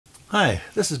Hi,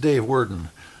 this is Dave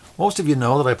Worden. Most of you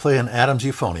know that I play an Adams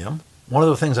Euphonium. One of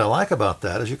the things I like about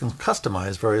that is you can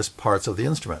customize various parts of the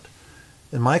instrument.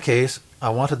 In my case,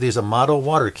 I wanted these Amado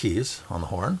water keys on the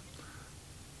horn.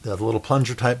 They have a little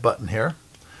plunger type button here.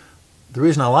 The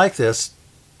reason I like this,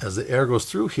 as the air goes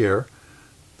through here,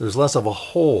 there's less of a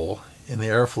hole in the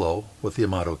airflow with the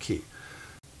Amado key.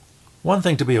 One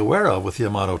thing to be aware of with the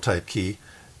Amado type key,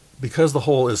 because the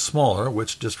hole is smaller,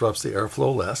 which disrupts the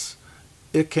airflow less,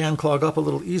 it can clog up a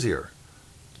little easier.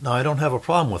 Now, I don't have a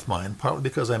problem with mine, partly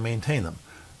because I maintain them.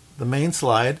 The main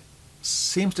slide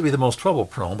seems to be the most trouble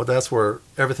prone, but that's where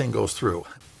everything goes through.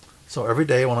 So every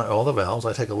day when I oil the valves,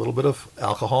 I take a little bit of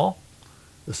alcohol.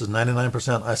 This is 99%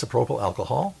 isopropyl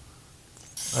alcohol.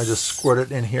 I just squirt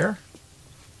it in here.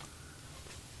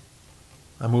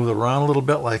 I move it around a little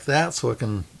bit like that so it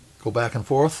can go back and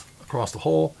forth across the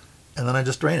hole, and then I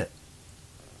just drain it.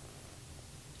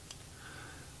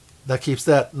 That keeps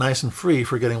that nice and free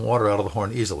for getting water out of the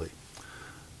horn easily.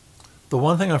 The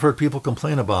one thing I've heard people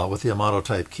complain about with the Amado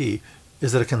type key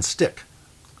is that it can stick.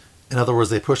 In other words,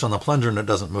 they push on the plunger and it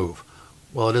doesn't move.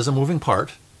 Well, it is a moving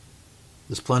part.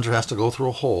 This plunger has to go through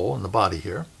a hole in the body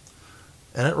here,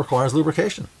 and it requires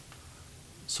lubrication.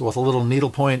 So with a little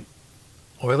needlepoint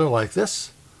oiler like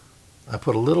this, I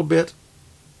put a little bit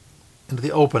into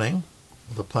the opening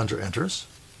where the plunger enters.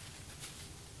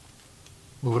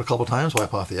 Move it a couple times,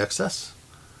 wipe off the excess.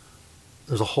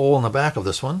 There's a hole in the back of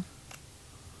this one.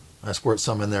 I squirt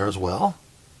some in there as well.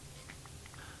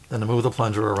 Then to move the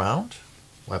plunger around,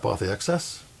 wipe off the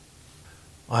excess.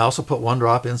 I also put one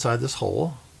drop inside this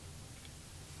hole.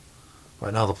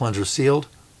 Right now the plunger is sealed.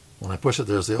 When I push it,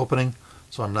 there's the opening,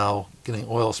 so I'm now getting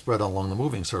oil spread along the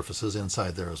moving surfaces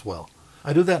inside there as well.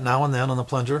 I do that now and then on the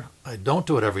plunger. I don't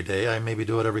do it every day. I maybe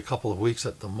do it every couple of weeks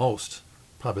at the most,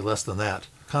 probably less than that.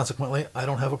 Consequently, I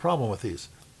don't have a problem with these.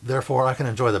 Therefore, I can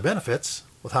enjoy the benefits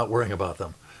without worrying about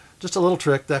them. Just a little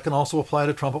trick that can also apply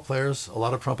to trumpet players. A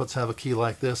lot of trumpets have a key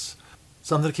like this.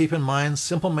 Something to keep in mind,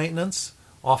 simple maintenance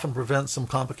often prevents some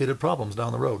complicated problems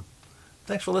down the road.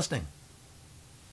 Thanks for listening.